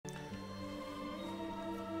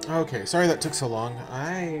Okay, sorry that took so long.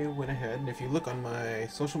 I went ahead, and if you look on my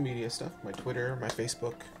social media stuff, my Twitter, my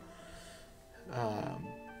Facebook, um,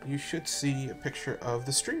 you should see a picture of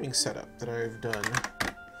the streaming setup that I've done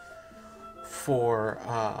for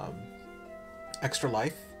Extra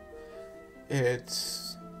Life.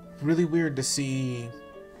 It's really weird to see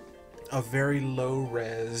a very low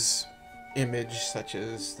res image such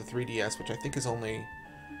as the 3DS, which I think is only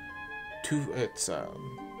I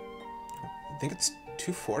think it's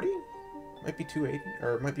 240, might be 280,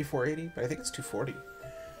 or it might be 480, but I think it's 240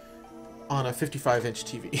 on a 55-inch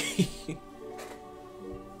TV.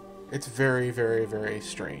 It's very, very, very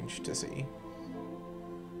strange to see.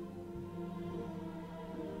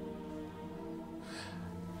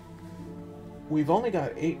 We've only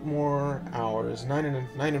got 8 more hours,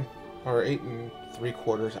 or 8 and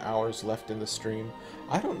 3/4 hours left in the stream.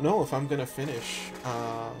 I don't know if I'm gonna finish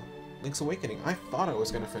Link's Awakening. I thought I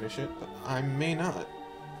was gonna finish it, but I may not.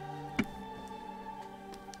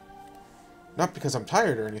 Not because I'm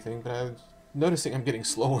tired or anything, but I'm noticing I'm getting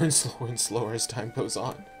slower and slower and slower as time goes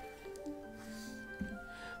on.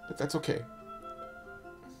 But that's okay.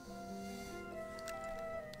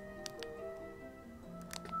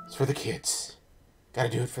 It's for the kids. Gotta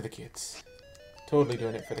do it for the kids. Totally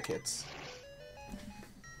doing it for the kids.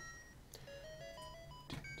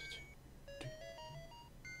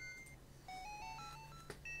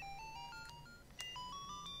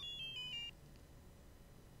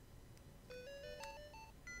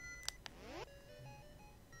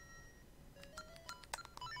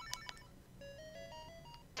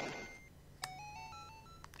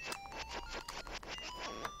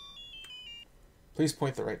 Please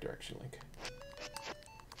point the right direction, Link.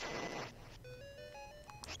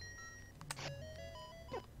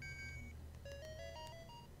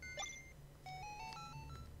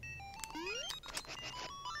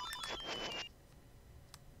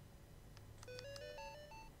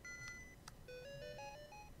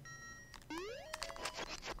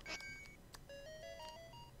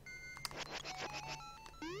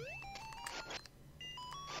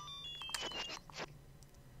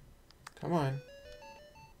 Come on.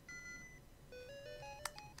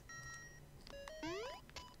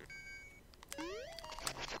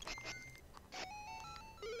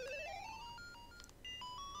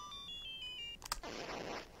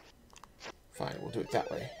 Fine, we'll do it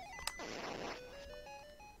that way.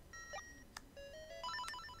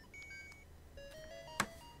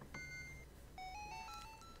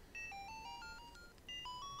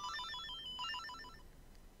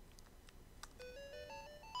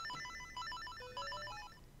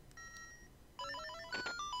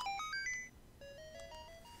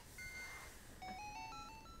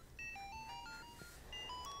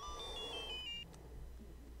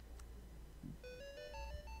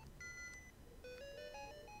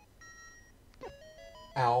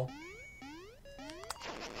 Ow.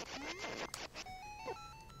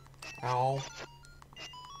 Ow.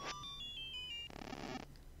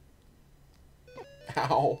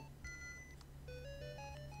 Ow.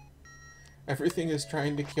 Everything is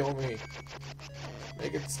trying to kill me.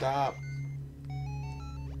 Make it stop.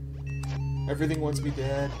 Everything wants me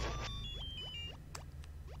dead.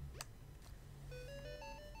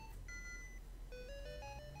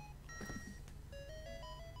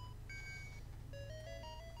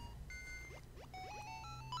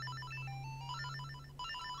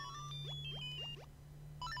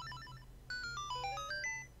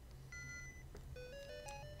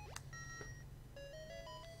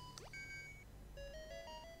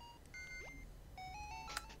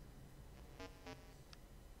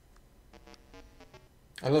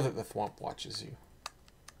 I love that the Thwomp watches you.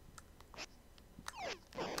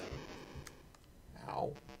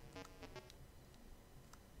 Ow.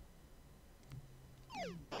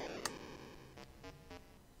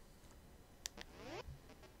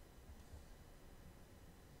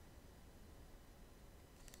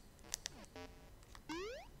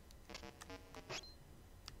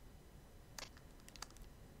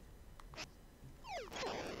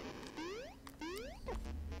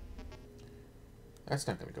 That's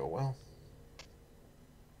not going to go well.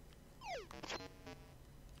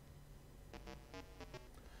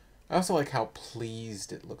 I also like how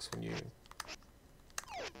pleased it looks when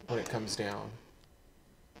it comes down.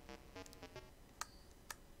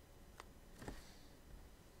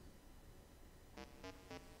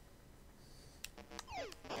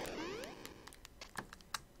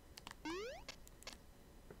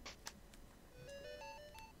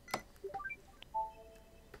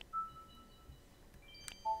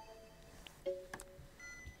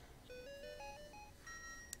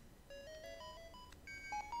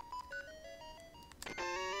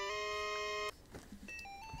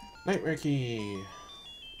 Nightmare key.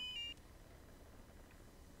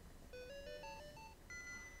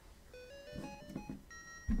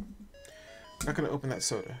 Not gonna open that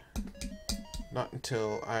soda. Not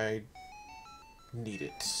until I need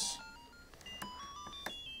it.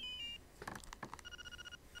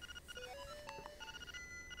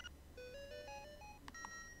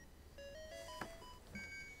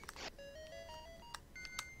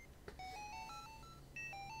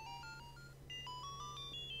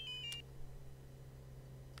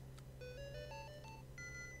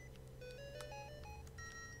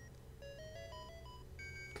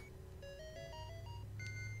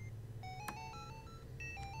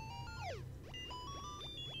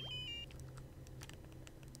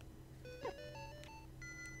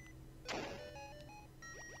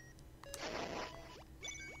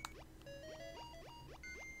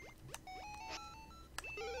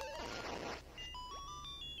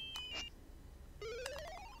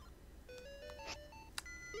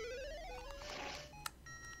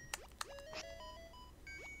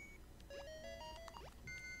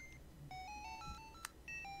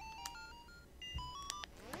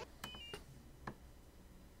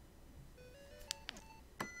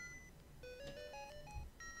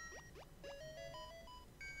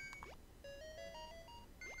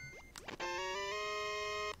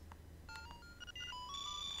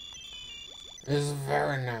 This is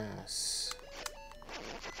very nice.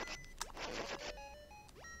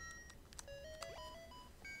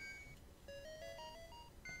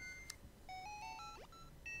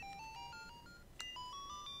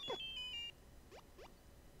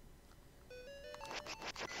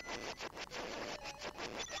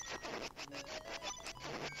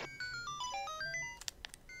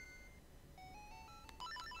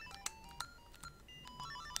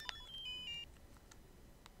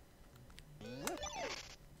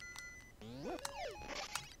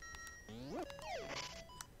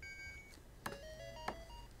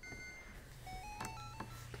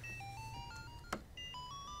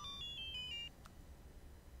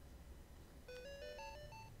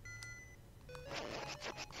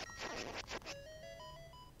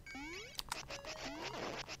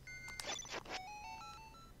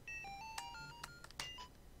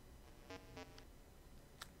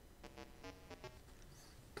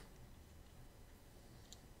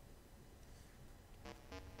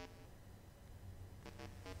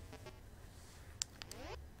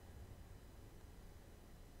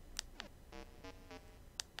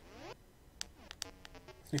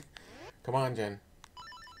 Come on, Jen.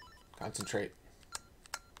 Concentrate.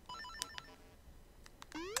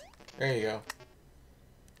 There you go.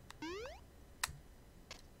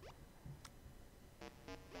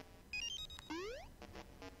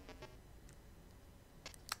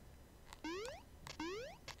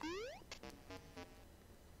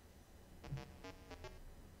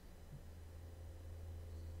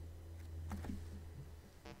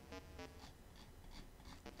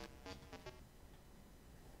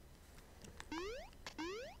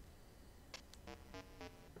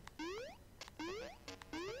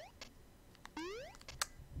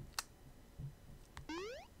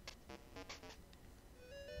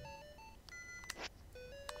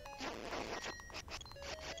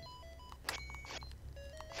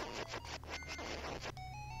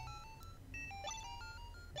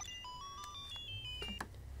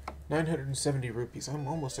 ₹970. I'm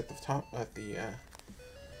almost at the top, at the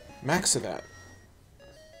max of that.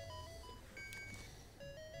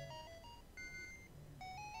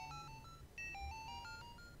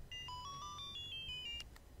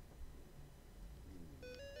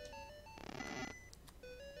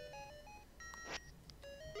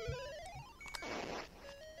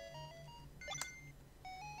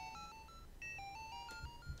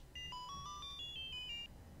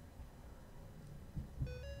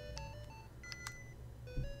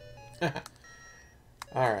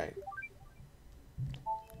 Alright.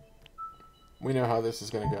 We know how this is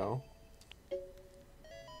going to go.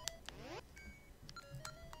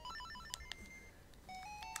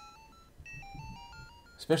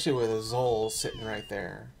 Especially with a Zol sitting right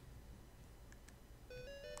there.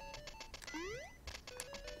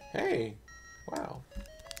 Hey! Wow.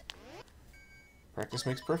 Practice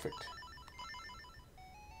makes perfect.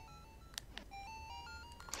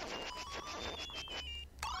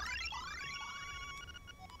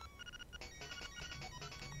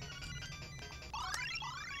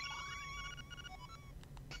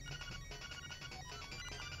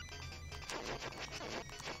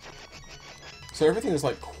 So everything is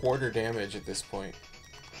like quarter damage at this point.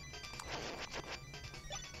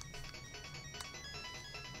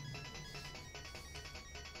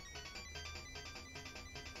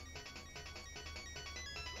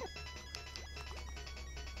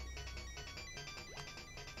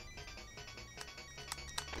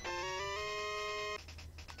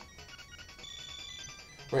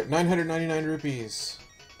 We're at 999 rupees.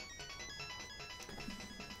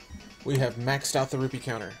 We have maxed out the rupee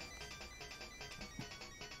counter.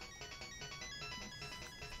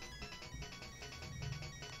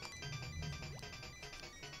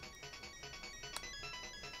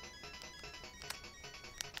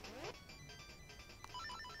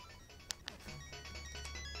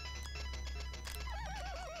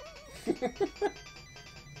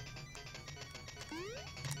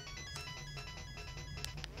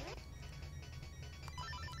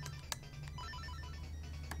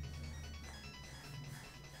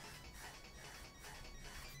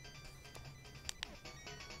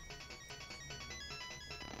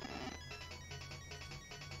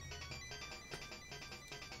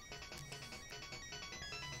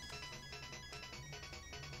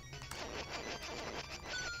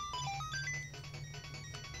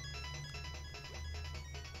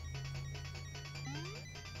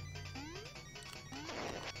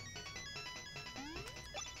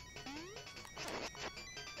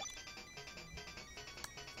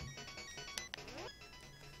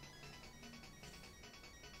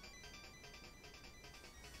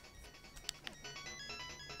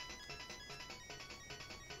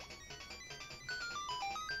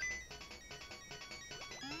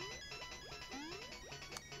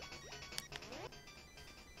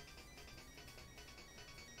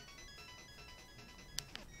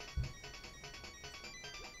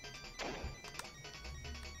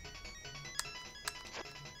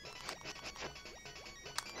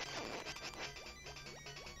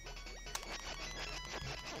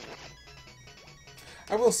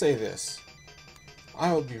 I will say this.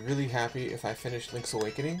 I would be really happy if I finished Link's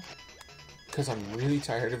Awakening, because I'm really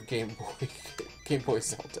tired of Game Boy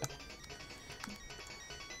Zelda.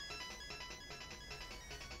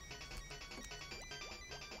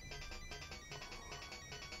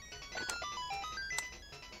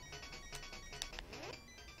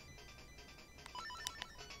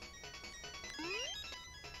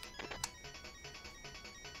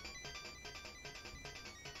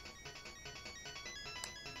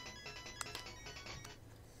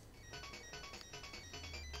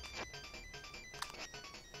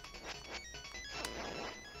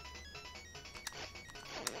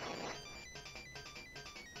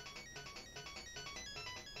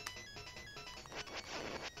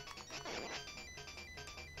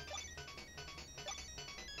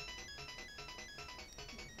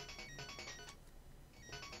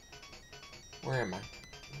 Where am I?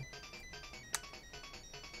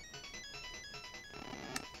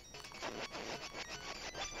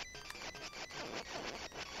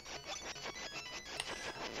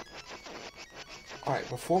 Alright,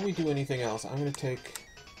 before we do anything else, I'm going to take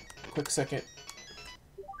a quick second.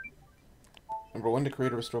 Number 1, to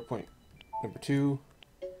create a restore point. Number 2,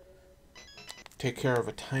 take care of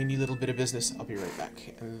a tiny little bit of business. I'll be right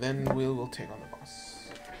back. And then we'll take on the boss.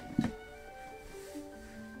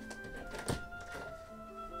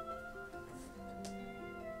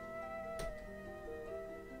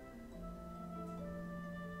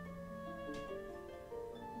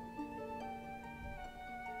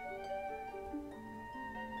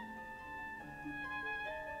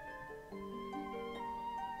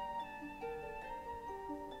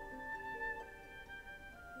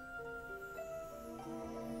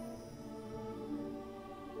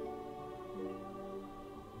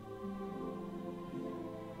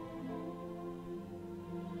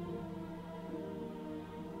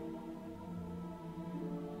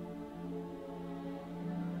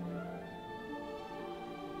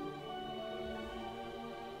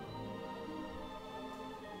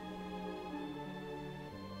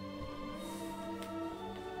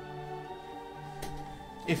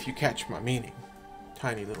 If you catch my meaning.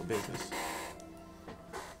 Tiny little business.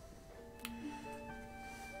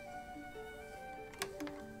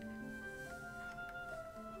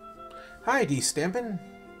 Hi, D. Stampin'.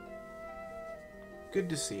 Good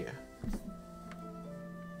to see you.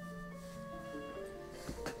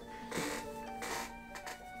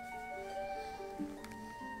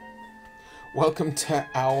 Welcome to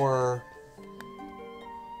our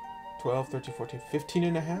 12, 13, 14, 15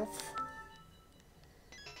 and a half.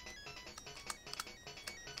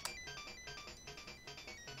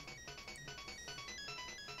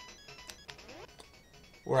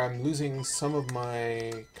 Where I'm losing some of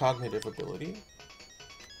my cognitive ability.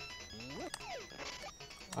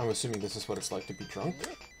 I'm assuming this is what it's like to be drunk.